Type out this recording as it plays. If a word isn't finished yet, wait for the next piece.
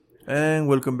And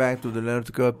welcome back to the Learn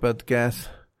to Code podcast.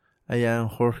 I am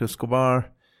Jorge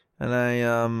Escobar, and I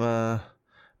am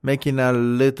making a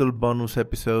little bonus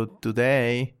episode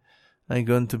today. I'm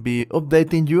going to be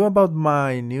updating you about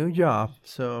my new job.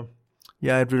 So,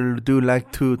 yeah, I really do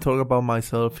like to talk about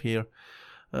myself here.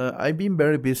 I've been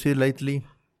very busy lately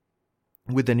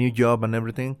with the new job and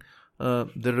everything.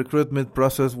 The recruitment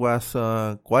process was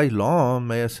quite long,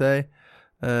 may I say.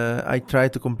 I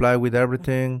tried to comply with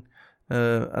everything.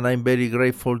 And I'm very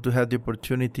grateful to have the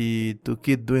opportunity to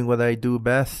keep doing what I do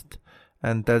best,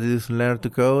 and that is learn to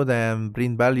code and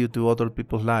bring value to other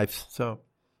people's lives. So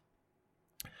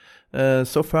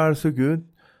far so good.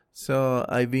 So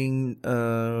I've been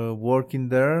working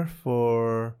there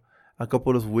for a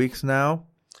couple of weeks now,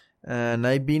 and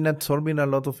I've been absorbing a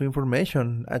lot of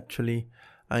information. Actually,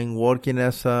 I'm working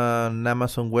as an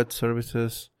Amazon Web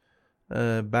Services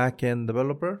backend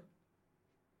developer.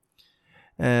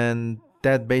 And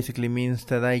that basically means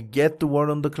that I get to work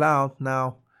on the cloud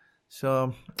now.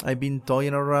 So I've been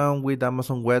toying around with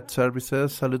Amazon Web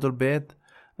Services a little bit.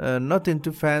 Nothing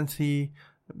too fancy.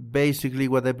 Basically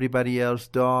what everybody else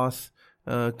does.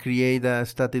 Create a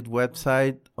static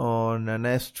website on an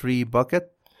S3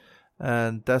 bucket.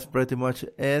 And that's pretty much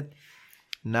it.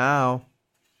 Now,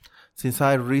 since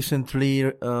I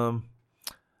recently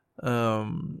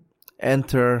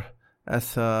enter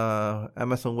as a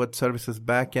Amazon Web Services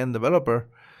backend developer,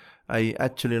 I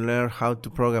actually learned how to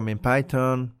program in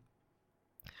Python,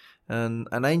 and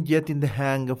I'm getting the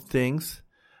hang of things,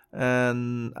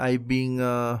 and I've been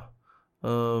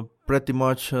pretty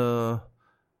much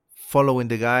following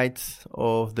the guides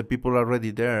of the people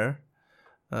already there.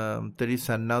 There is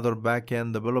another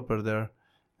backend developer there,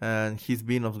 and he's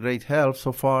been of great help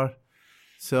so far.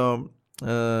 So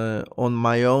on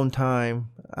my own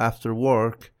time after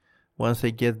work, once I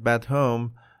get back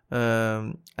home,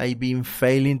 I've been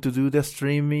failing to do the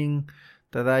streaming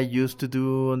that I used to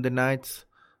do on the nights.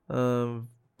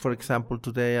 For example,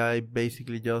 today I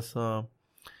basically just I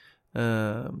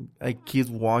keep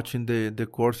watching the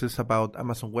courses about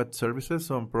Amazon Web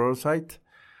Services on Prototype.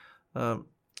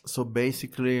 So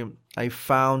basically, I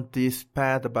found this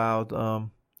path about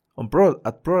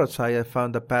at Prototype. I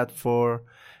found a path for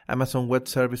Amazon Web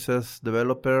Services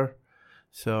developer.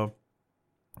 So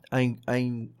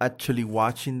I'm actually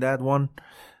watching that one,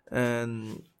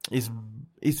 and it's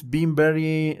been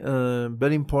very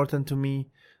very important to me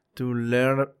to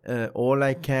learn all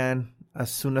I can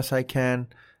as soon as I can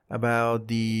about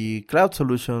the cloud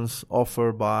solutions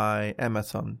offered by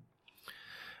Amazon.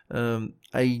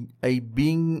 I've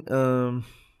been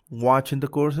watching the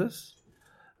courses,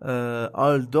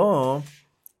 although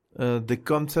the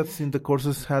concepts in the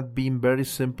courses have been very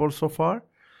simple so far.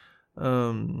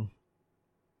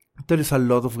 There is a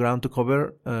lot of ground to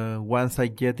cover once I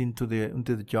get into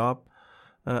the job.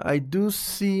 I do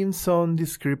see some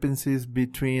discrepancies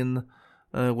between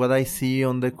what I see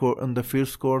on the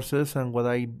first courses and what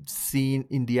I see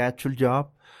in the actual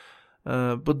job,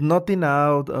 but nothing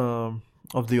out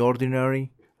of the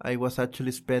ordinary. I was actually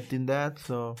expecting that,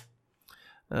 so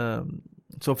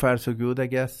far so good, I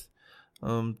guess.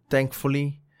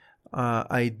 Thankfully,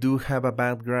 I do have a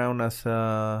background as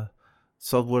a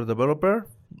software developer,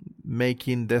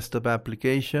 making desktop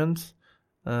applications,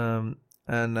 and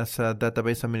as a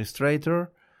database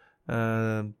administrator,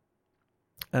 and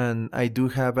I do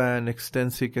have an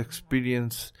extensive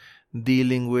experience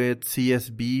dealing with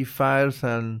CSV files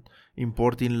and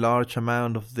importing large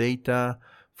amount of data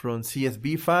from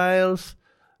CSV files,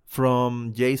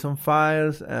 from JSON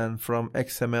files, and from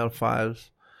XML files.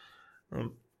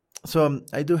 So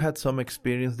I do have some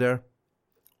experience there.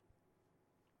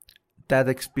 That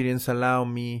experience allowed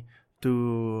me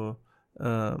to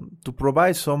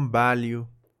provide some value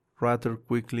rather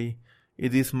quickly.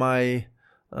 It is my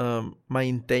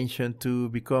intention to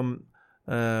become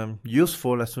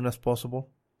useful as soon as possible,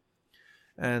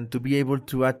 and to be able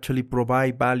to actually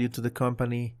provide value to the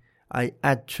company. I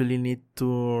actually need to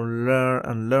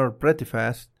learn pretty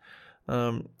fast.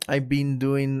 I've been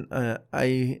doing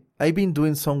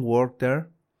some work there,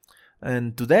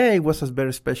 and today was a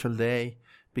very special day,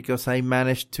 because I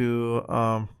managed to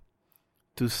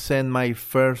send my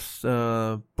first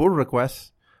pull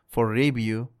request for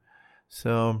review.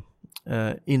 So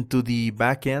into the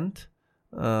backend,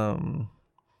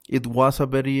 it was a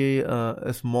very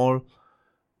small.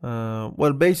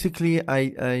 Basically,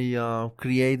 I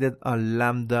created a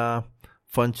Lambda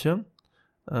function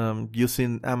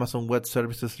using Amazon Web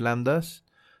Services Lambdas.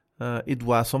 It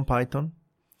was on Python.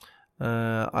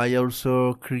 I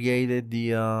also created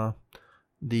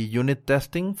the unit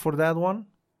testing for that one.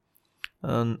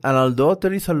 And although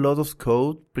there is a lot of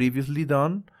code previously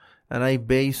done, and I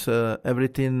base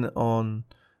everything on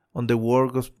the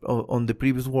work on the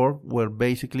previous work, where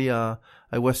basically I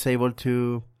was able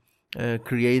to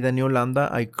create a new Lambda.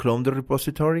 I cloned the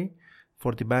repository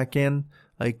for the backend.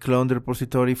 I cloned the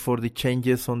repository for the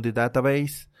changes on the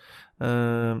database.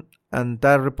 And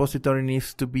that repository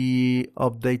needs to be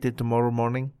updated tomorrow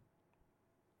morning.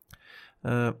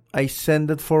 I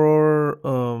sent for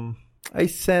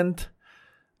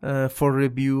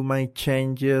review my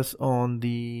changes on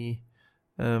the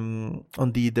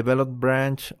developed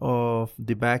branch of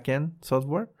the backend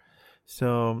software.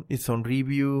 So it's on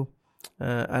review,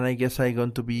 and I guess I'm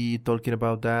going to be talking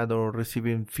about that or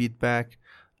receiving feedback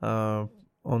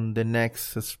on the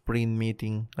next sprint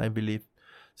meeting, I believe.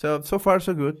 So far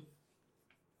so good.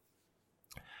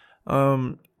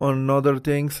 On other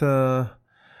things,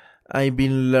 I've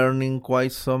been learning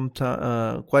quite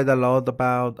a lot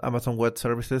about Amazon Web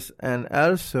Services, and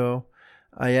also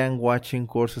I am watching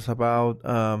courses about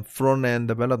front-end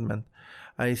development.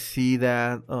 I see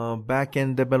that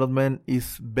back-end development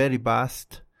is very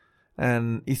vast,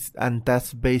 and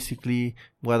that's basically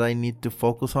what I need to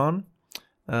focus on.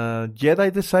 Yet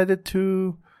I decided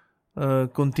to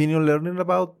continue learning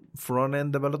about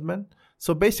front-end development.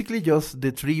 So basically just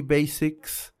the three basic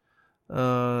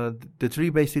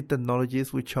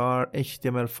technologies, which are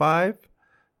HTML5,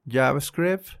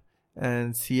 JavaScript,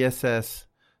 and CSS.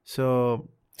 So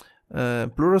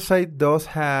Pluralsight does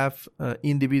have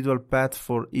individual paths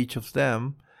for each of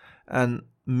them, and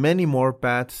many more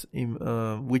paths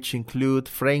which include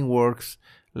frameworks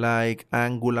like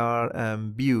Angular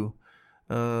and Vue.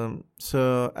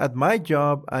 So at my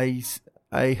job, I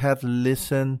have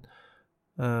listened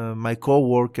my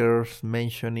coworkers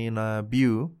mentioning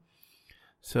Vue.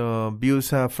 So Vue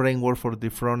is a framework for the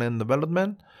front-end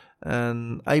development,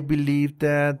 and I believe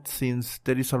that since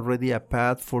there is already a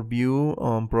path for Vue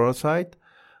on Pluralsight,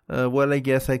 well, I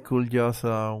guess I could just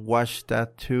watch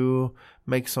that too,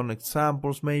 make some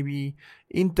examples, maybe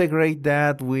integrate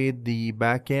that with the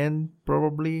backend,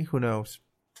 probably, who knows.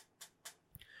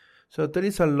 So there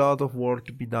is a lot of work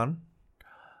to be done.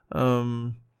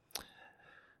 I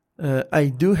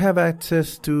do have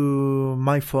access to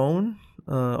my phone,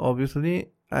 obviously.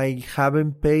 I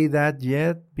haven't paid that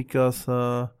yet because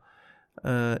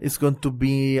it's going to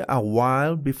be a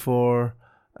while before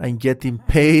I'm getting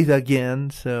paid again.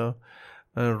 So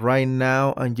right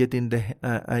now I'm getting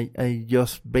I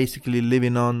just basically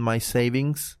living on my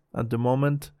savings at the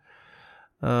moment.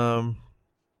 So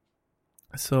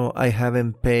I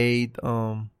haven't paid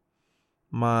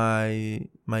my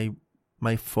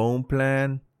phone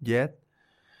plan yet.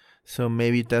 So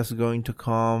maybe that's going to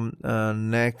come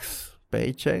next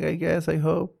paycheck, I guess, I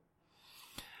hope.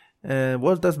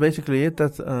 Well, that's basically it.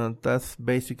 That's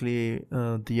basically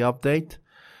the update.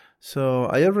 So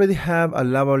I already have a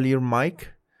lavalier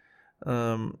mic.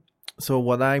 So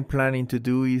what I'm planning to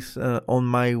do is on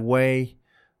my way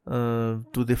to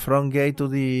the front gate to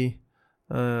the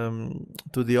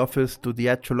office, to the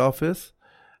actual office,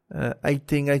 I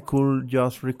think I could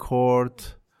just record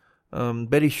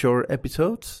very short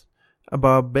episodes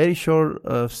about very short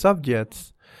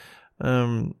subjects.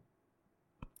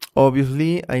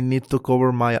 Obviously, I need to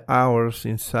cover my hours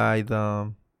inside.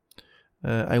 I'm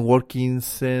working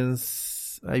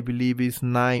since I believe it's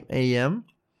 9 a.m.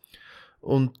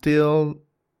 until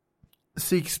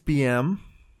 6 p.m.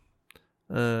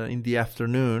 In the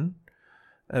afternoon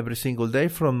every single day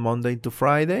from Monday to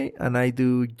Friday, and I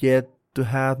do get to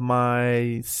have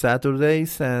my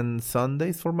Saturdays and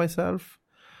Sundays for myself.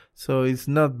 So it's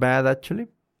not bad actually.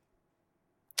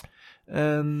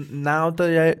 And now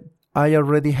that I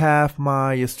already have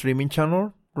my streaming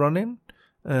channel running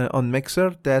on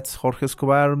Mixer, that's Jorge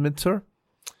Escobar Mixer.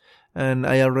 And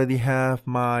I already have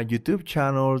my YouTube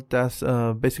channel, that's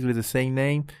basically the same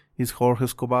name, is Jorge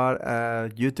Escobar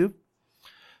YouTube.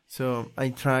 So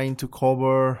I'm trying to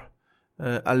cover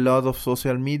a lot of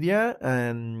social media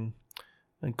and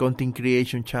content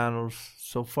creation channels.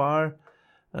 So far,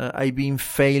 I've been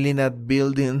failing at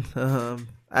building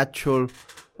actual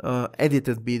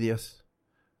edited videos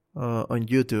on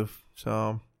YouTube.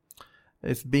 So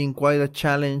it's been quite a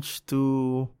challenge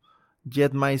to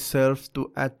get myself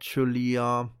to actually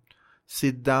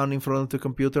sit down in front of the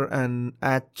computer and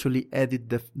actually edit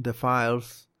the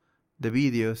files, the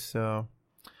videos. So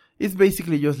it's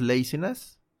basically just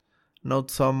laziness, not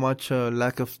so much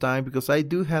lack of time, because I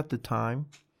do have the time.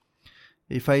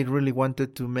 If I really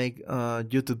wanted to make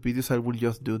YouTube videos, I would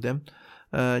just do them.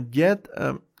 Yet,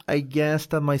 I guess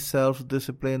that my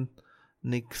self-discipline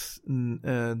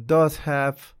does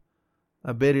have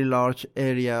a very large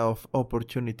area of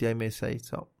opportunity, I may say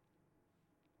so.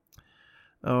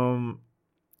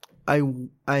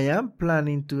 I am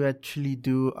planning to actually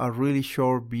do a really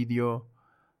short video,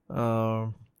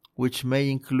 which may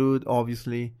include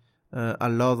obviously a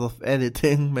lot of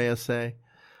editing, may I say.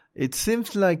 It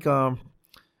seems like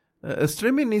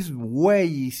streaming is way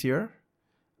easier,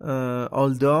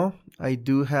 although I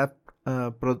do have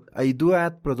I do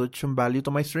add production value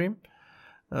to my stream.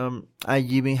 I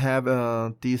even have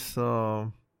these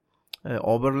overlays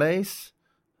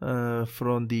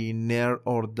from the Nerd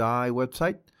or Die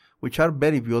website, which are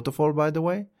very beautiful, by the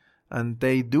way, and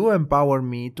they do empower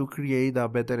me to create a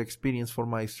better experience for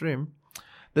my stream.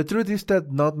 The truth is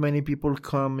that not many people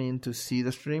come in to see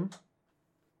the stream.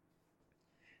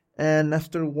 And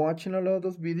after watching a lot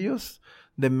of videos,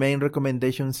 the main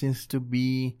recommendation seems to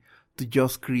be to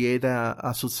just create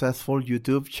a successful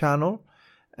YouTube channel.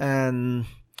 And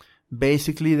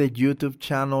basically the YouTube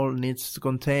channel needs to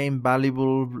contain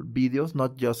valuable videos,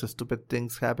 not just stupid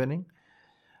things happening.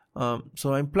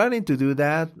 So I'm planning to do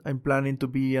that. I'm planning to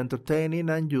be entertaining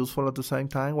and useful at the same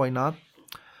time. Why not?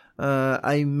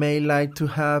 I may like to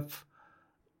have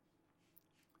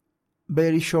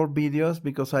very short videos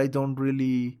because I don't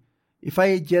really... If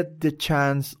I get the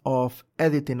chance of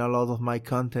editing a lot of my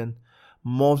content,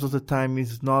 most of the time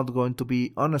it's not going to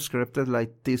be unscripted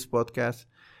like this podcast.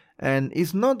 And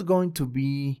it's not going to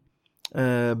be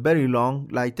very long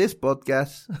like this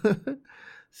podcast.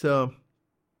 So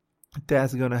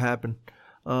that's going to happen.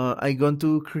 I'm going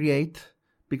to create,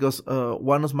 because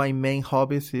one of my main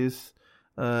hobbies is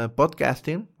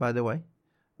podcasting, by the way.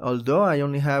 Although I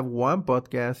only have one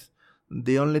podcast,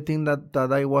 the only thing that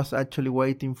I was actually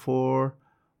waiting for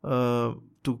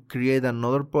to create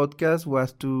another podcast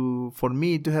was for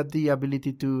me to have the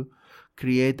ability to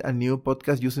create a new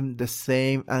podcast using the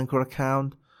same Anchor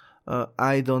account.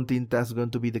 I don't think that's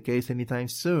going to be the case anytime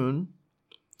soon.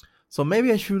 So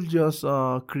maybe I should just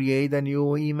create a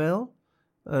new email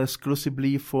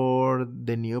exclusively for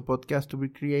the new podcast to be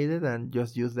created and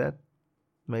just use that.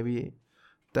 Maybe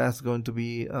that's going to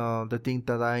be the thing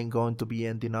that I'm going to be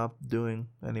ending up doing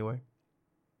anyway.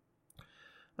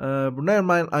 But never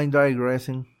mind, I'm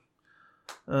digressing.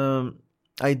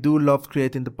 I do love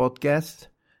creating the podcast,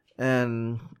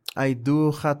 and I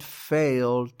do have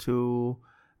failed to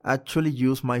actually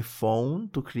use my phone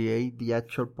to create the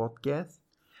actual podcast.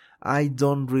 I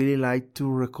don't really like to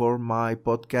record my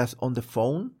podcast on the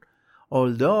phone,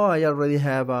 although I already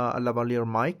have a lavalier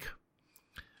mic.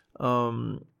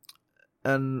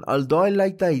 And although I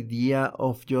like the idea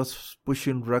of just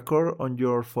pushing record on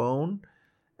your phone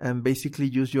and basically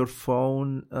use your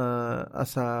phone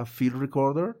as a field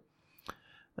recorder,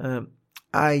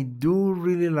 I do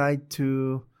really like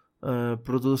to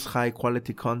produce high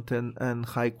quality content and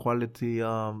high quality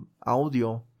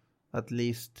audio, at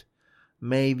least.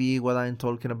 Maybe what I'm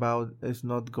talking about is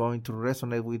not going to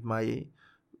resonate with my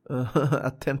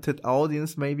attempted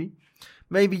audience, maybe.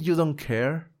 Maybe you don't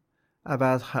care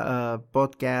about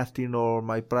podcasting or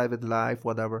my private life,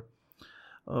 whatever.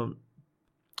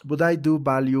 But I do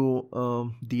value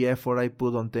the effort I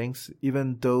put on things,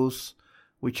 even those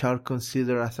which are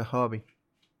considered as a hobby.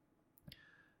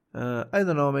 I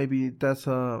don't know, maybe that's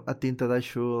a thing that I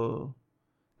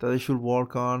should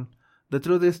work on. The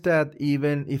truth is that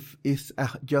even if it's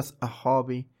just a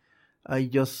hobby, I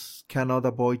just cannot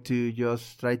avoid to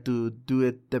just try to do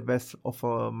it the best of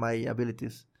my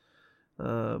abilities.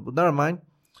 But never mind.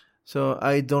 So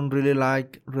I don't really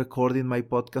like recording my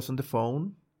podcast on the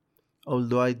phone,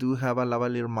 although I do have a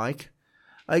lavalier mic.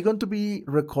 I'm going to be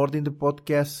recording the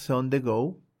podcast on the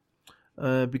go,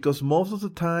 because most of the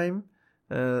time,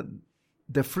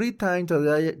 the free time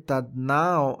that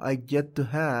now I get to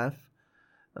have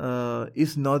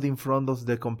is not in front of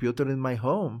the computer in my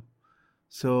home.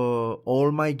 So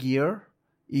all my gear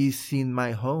is in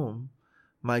my home.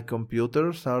 My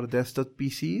computers are desktop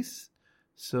PCs,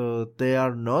 so they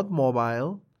are not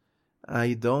mobile.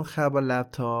 I don't have a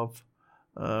laptop.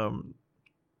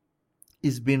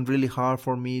 It's been really hard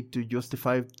for me to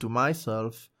justify to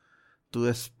myself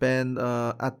to spend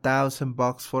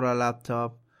 $1,000 for a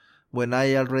laptop when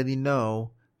I already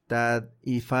know that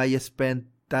if I spend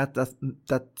that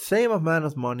same amount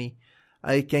of money,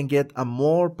 I can get a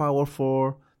more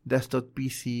powerful desktop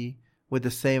PC with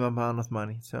the same amount of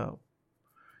money. So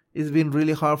it's been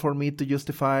really hard for me to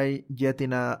justify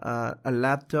getting a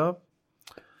laptop.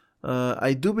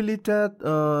 I do believe that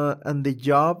on the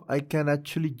job I can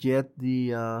actually get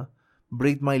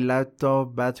bring my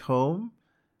laptop back home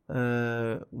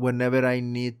whenever I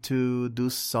need to do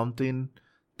something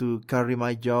to carry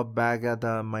my job back at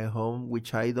my home,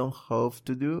 which I don't have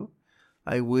to do.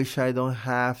 I wish I don't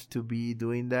have to be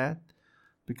doing that,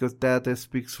 because that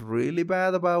speaks really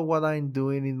bad about what I'm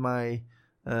doing in my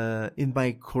in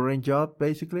my current job,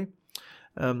 basically.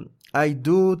 I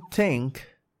do think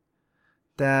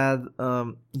that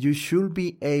you should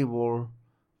be able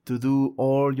to do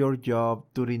all your job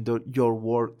during your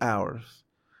work hours.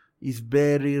 It's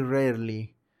very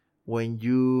rarely when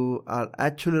you are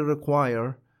actually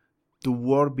required to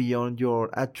work beyond your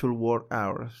actual work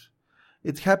hours.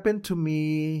 It happened to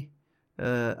me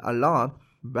a lot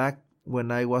back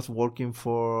when I was working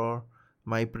for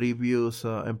my previous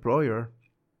employer.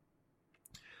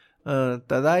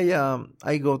 That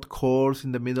I got calls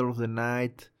in the middle of the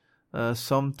night,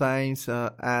 sometimes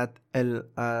at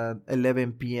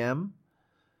 11 p.m.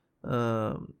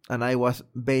 And I was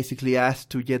basically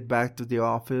asked to get back to the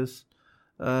office.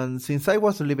 And since I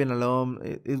was living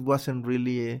alone, it wasn't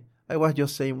really. I was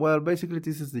just saying, well, basically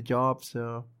this is the job,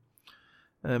 so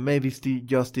maybe it's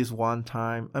just this one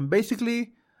time. And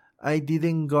basically, I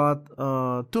didn't got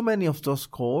too many of those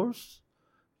calls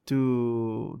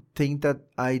to think that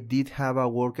I did have a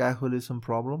workaholism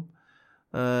problem.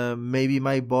 Maybe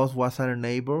my boss was an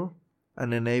enabler.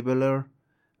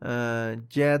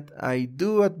 Yet I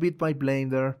do admit my blame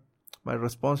there. My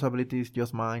responsibility is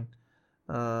just mine.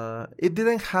 It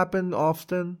didn't happen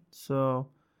often, so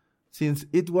since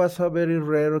it was a very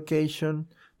rare occasion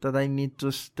that I need to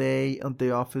stay at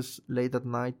the office late at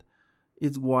night,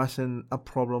 it wasn't a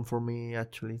problem for me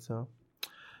actually. So,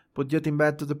 but getting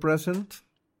back to the present,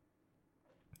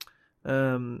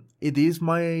 it is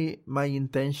my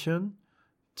intention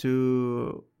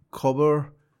to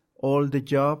cover all the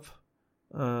job,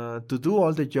 to do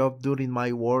all the job during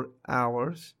my work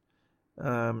hours,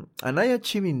 and I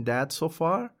achieving that so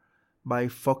far by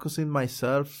focusing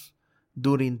myself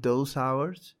during those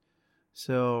hours.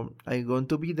 So I'm going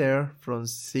to be there from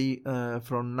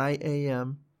 9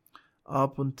 a.m.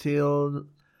 up until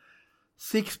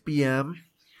 6 p.m.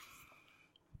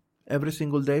 every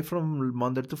single day from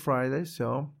Monday to Friday.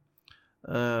 So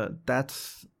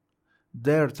that's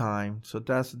their time. So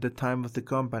that's the time of the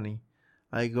company.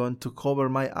 I'm going to cover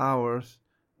my hours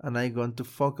and I'm going to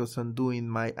focus on doing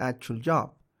my actual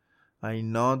job.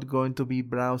 I'm not going to be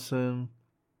browsing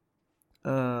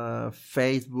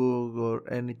Facebook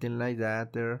or anything like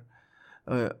that there.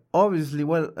 Obviously,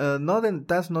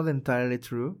 that's not entirely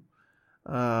true,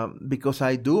 because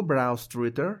I do browse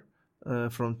Twitter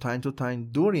from time to time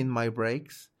during my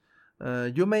breaks.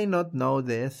 You may not know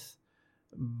this,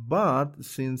 but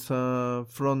since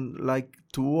from like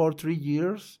 2 or 3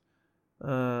 years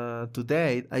to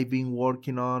date, I've been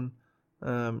working on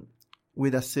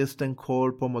with a system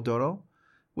called Pomodoro,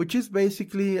 which is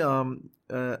basically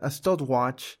a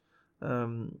stopwatch,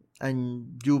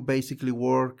 and you basically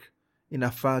work in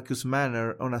a focused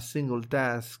manner on a single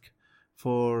task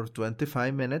for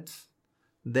 25 minutes.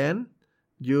 Then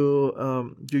you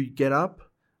get up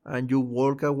and you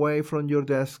walk away from your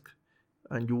desk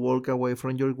and you walk away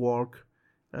from your work.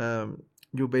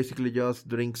 You basically just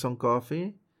drink some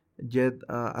coffee, get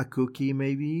a cookie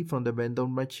maybe from the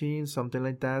vending machine, something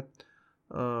like that.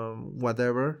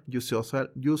 Whatever you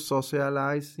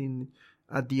socialize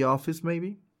at the office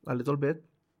maybe a little bit,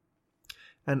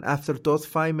 and after those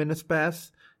 5 minutes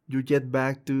pass, you get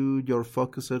back to your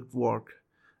focus at work,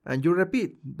 and you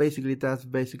repeat. Basically, that's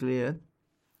basically it.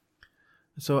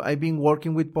 So I've been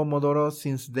working with Pomodoro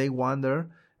since day one there,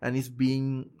 and it's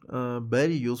been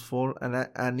very useful,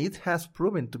 and it has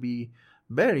proven to be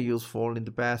very useful in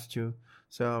the past too.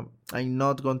 So I'm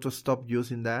not going to stop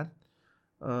using that.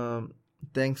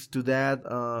 Thanks to that,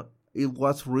 it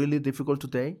was really difficult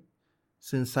today,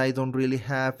 since I don't really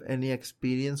have any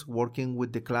experience working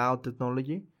with the cloud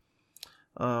technology.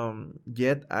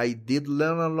 Yet I did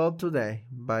learn a lot today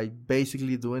by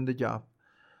basically doing the job.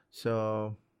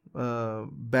 So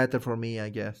better for me, I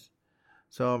guess.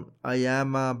 So I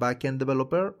am a backend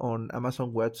developer on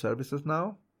Amazon Web Services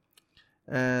now,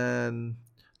 and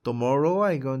tomorrow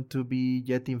I'm going to be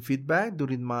getting feedback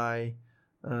during my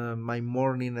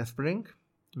morning sprint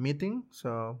meeting.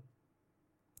 So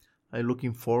I'm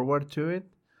looking forward to it.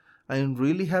 I'm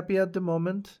really happy at the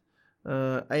moment.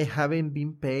 I haven't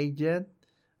been paid yet,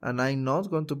 and I'm not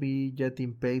going to be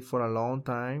getting paid for a long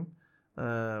time.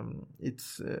 It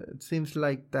seems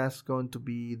like that's going to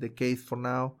be the case for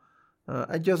now.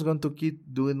 I'm just going to keep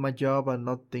doing my job and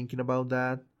not thinking about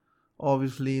that.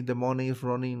 Obviously, the money is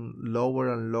running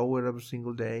lower and lower every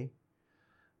single day.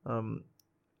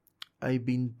 I've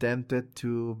been tempted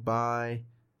to buy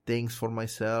things for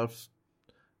myself,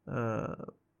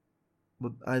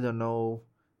 but I don't know.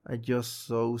 I just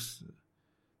so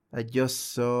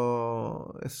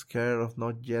scared of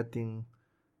not getting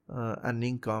an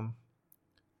income.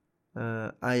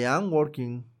 I am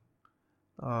working,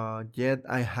 yet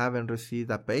I haven't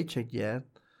received a paycheck yet.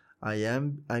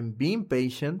 I'm being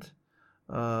patient,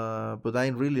 but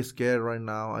I'm really scared right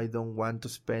now. I don't want to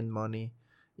spend money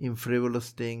in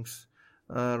frivolous things.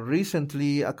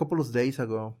 Recently, a couple of days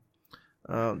ago,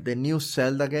 the new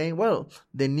Zelda game, well,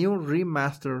 the new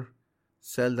remaster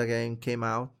Zelda game came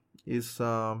out. Is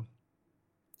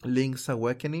Link's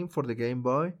Awakening for the Game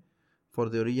Boy, for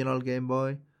the original Game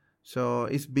Boy. So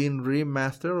it's been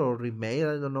remastered or remade.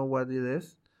 I don't know what it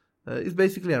is. It's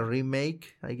basically a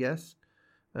remake, I guess,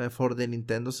 for the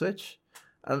Nintendo Switch,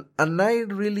 and I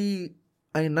really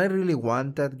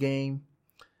want that game.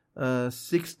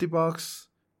 $60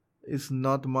 is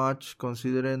not much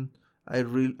considering I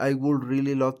would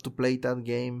really love to play that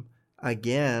game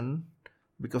again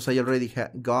because I already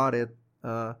got it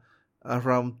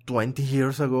around 20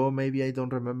 years ago. Maybe I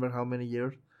don't remember how many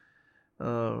years.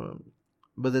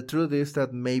 But the truth is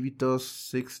that maybe those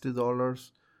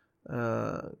 $60,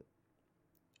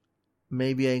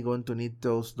 maybe I'm going to need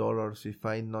those dollars if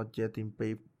I'm not getting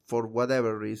paid for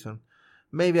whatever reason.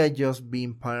 Maybe I just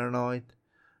being paranoid.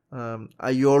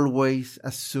 I always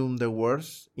assume the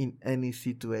worst in any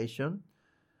situation.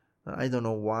 I don't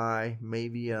know why.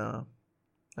 Maybe I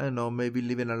don't know. Maybe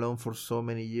living alone for so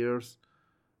many years.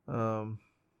 I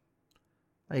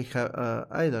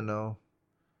don't know.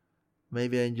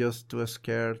 Maybe I'm just too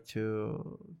scared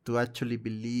to actually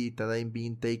believe that I'm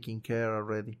being taken care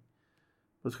already.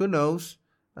 But who knows?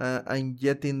 I'm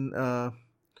getting,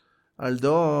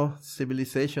 although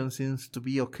civilization seems to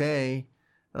be okay,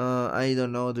 I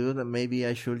don't know, dude. Maybe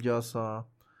I should just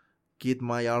get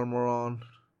my armor on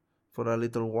for a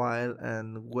little while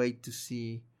and wait to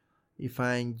see if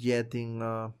I'm getting,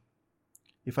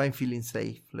 if I'm feeling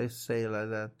safe. Let's say it like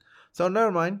that. So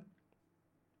never mind.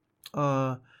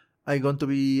 I'm going to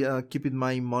be keeping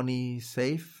my money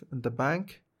safe in the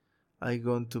bank. I'm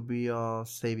going to be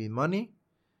saving money.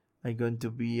 I'm going to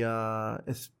be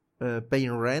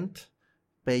paying rent,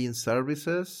 paying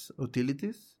services,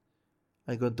 utilities.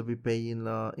 I'm going to be paying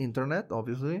internet,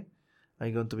 obviously.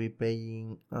 I'm going to be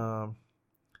paying the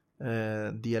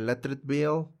electric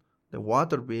bill, the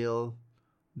water bill,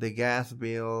 the gas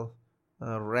bill,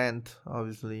 rent,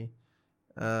 obviously,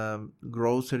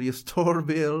 grocery store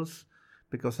bills,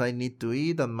 because I need to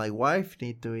eat and my wife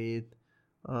need to eat.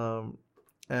 I'm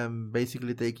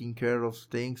basically taking care of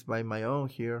things by my own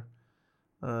here.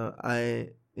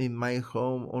 In my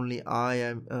home only I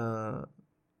am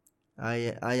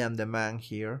the man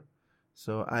here,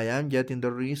 so I am getting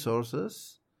the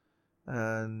resources,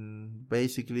 and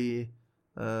basically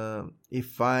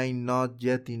if I'm not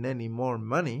getting any more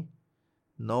money,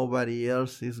 nobody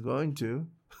else is going to.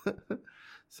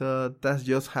 So that's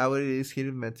just how it is here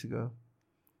in Mexico.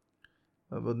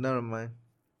 But never mind.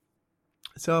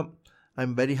 So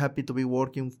I'm very happy to be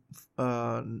working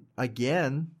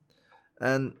again,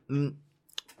 and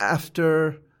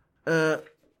after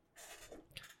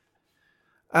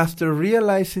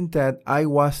realizing that I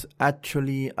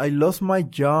lost my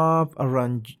job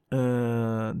around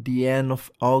the end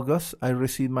of August. I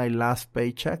received my last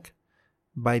paycheck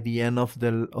by the end of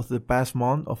the past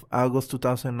month of August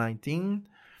 2019,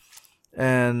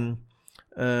 and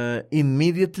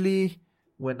immediately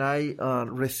when I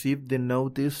received the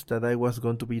notice that I was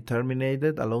going to be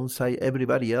terminated alongside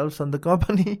everybody else on the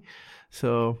company,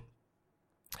 so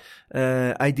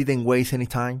I didn't waste any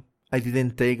time. I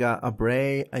didn't take a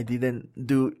break. I didn't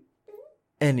do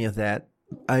any of that.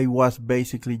 I was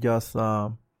basically just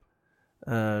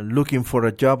looking for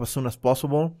a job as soon as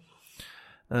possible.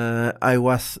 I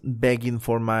was begging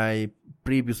for my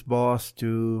previous boss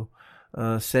to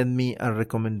send me a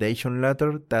recommendation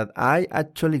letter that I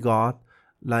actually got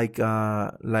like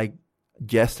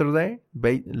yesterday,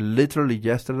 literally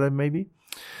yesterday maybe.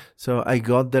 So I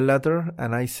got the letter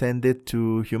and I sent it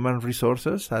to Human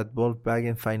Resources at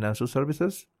Volkswagen Financial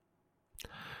Services.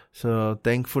 So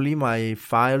thankfully my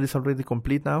file is already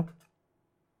complete now.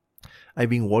 I've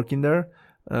been working there.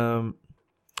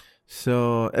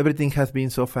 So everything has been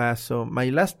so fast. So my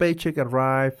last paycheck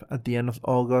arrived at the end of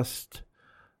August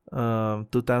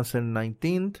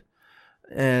 2019.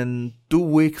 And 2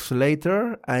 weeks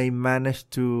later, I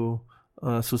managed to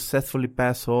successfully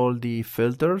pass all the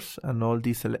filters and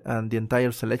and the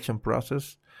entire selection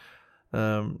process.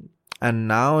 And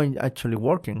now I'm actually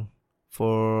working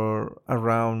for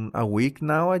around a week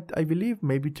now, I believe,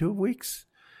 maybe 2 weeks,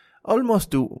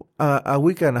 almost a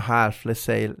week and a half. Let's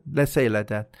say like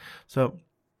that. So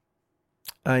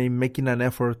I'm making an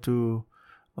effort to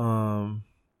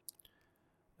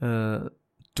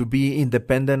be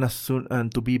independent as soon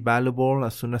and to be valuable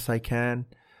as soon as I can.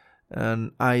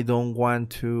 And I don't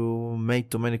want to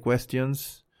make too many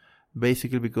questions,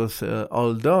 basically because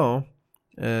although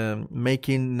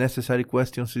making necessary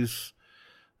questions is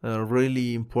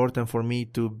really important for me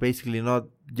to basically not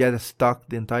get stuck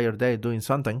the entire day doing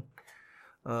something.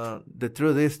 The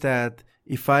truth is that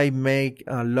if I make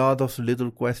a lot of little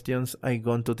questions, I'm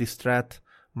going to distract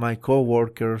my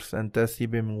coworkers, and that's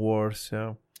even worse.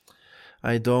 So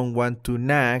I don't want to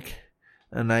nag,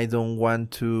 and I don't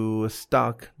want to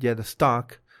get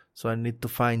stuck. So I need to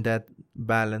find that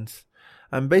balance.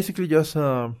 And basically just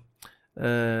something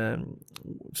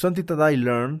that I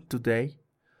learned today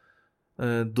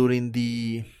during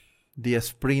the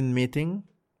sprint meeting,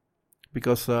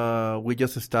 because we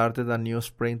just started a new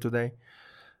sprint today,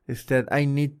 is that I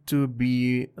need to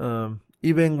be,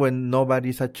 even when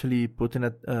nobody's actually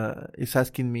is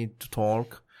asking me to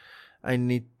talk, I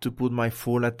need to put my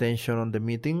full attention on the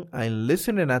meeting. I'm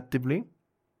listening actively.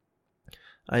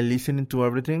 I'm listening to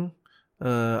everything.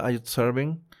 I'm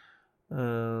observing.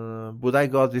 But I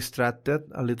got distracted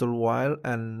a little while,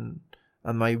 and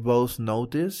my boss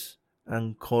noticed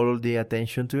and called the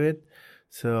attention to it.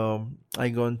 So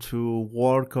I'm going to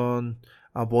work on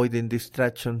avoiding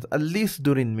distractions, at least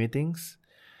during meetings.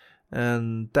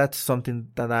 And that's something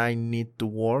that I need to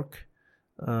work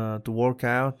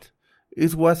out.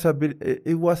 It was a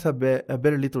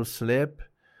very little sleep.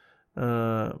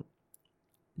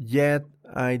 Yet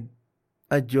I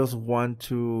just want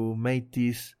to make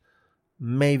this.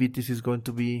 Maybe this is going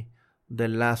to be the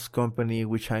last company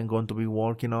which I'm going to be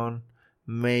working on.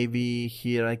 Maybe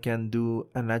here I can do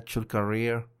an actual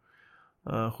career.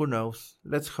 Who knows?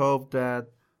 Let's hope that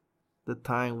the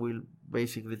time will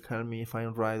basically tell me if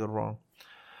I'm right or wrong.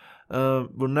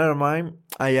 But never mind.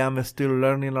 I am still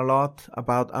learning a lot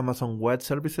about Amazon Web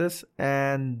Services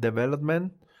and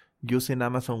development using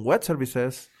Amazon Web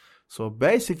Services. So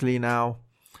basically now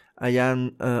I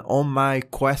am on my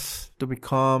quest to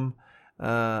become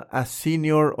a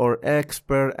senior or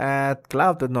expert at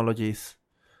cloud technologies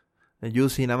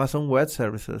using Amazon Web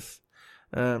Services.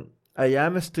 I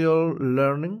am still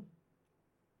learning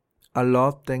a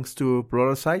lot thanks to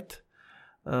Pluralsight.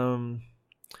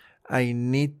 I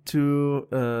need to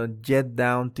get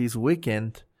down this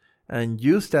weekend and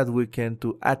use that weekend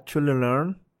to actually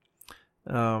learn.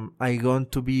 I'm going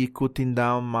to be cutting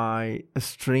down my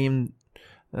stream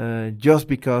just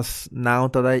because now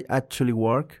that I actually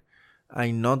work,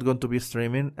 I'm not going to be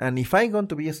streaming. And if I'm going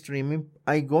to be streaming,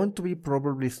 I'm going to be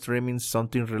probably streaming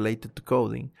something related to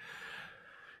coding.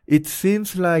 It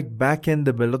seems like backend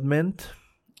development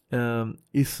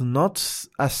is not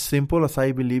as simple as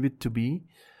I believe it to be.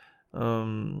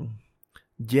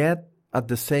 Yet at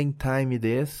the same time it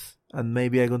is, and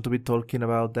maybe I'm going to be talking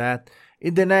about that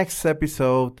in the next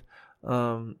episode.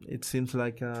 It seems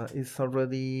like it's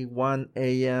already 1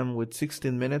 a.m. with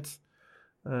 16 minutes.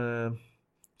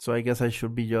 So I guess I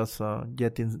should be just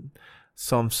getting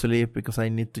some sleep because I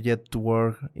need to get to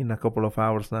work in a couple of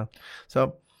hours now.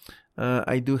 So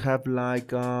I do have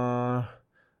like 8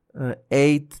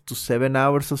 to 7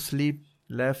 hours of sleep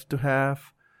left to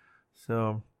have.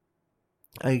 So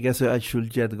I guess I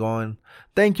should get going.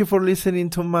 Thank you for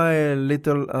listening to my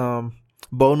little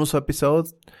bonus episode.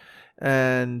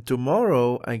 And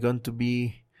tomorrow I'm going to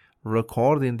be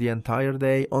recording the entire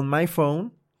day on my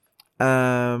phone.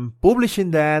 Publishing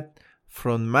that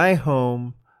from my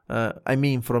home.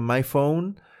 From my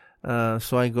phone.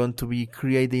 So I'm going to be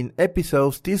creating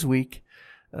episodes this week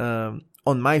on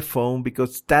my phone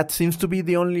because that seems to be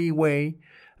the only way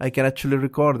I can actually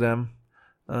record them.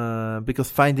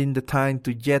 Because finding the time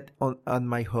to get on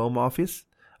my home office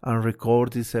and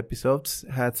record these episodes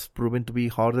has proven to be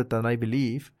harder than I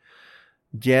believe.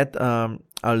 Yet,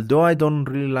 although I don't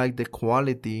really like the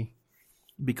quality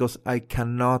because I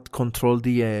cannot control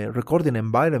the recording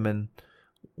environment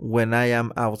when I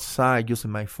am outside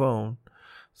using my phone.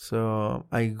 So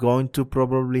I'm going to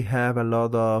probably have a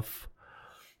lot of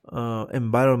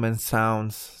environment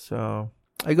sounds. So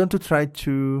I'm going to try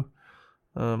to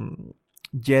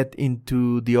get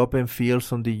into the open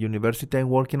fields on the university I'm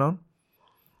working on.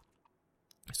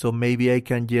 So maybe I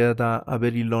can get a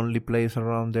very lonely place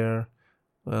around there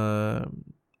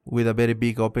with a very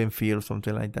big open field,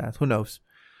 something like that. Who knows?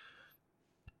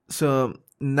 So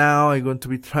now I'm going to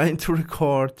be trying to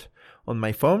record on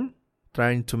my phone,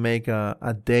 trying to make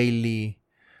a daily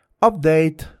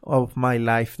update of my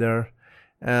life there.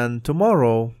 And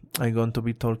tomorrow I'm going to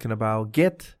be talking about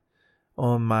Git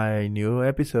on my new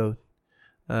episode.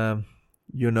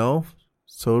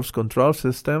 Source control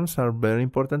systems are very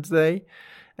important today,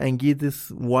 and Git is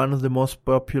one of the most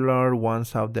popular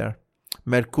ones out there.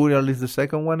 Mercurial is the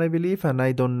second one, I believe, and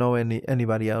I don't know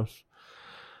anybody else.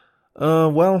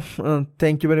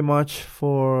 Thank you very much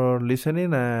for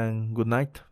listening, and good night.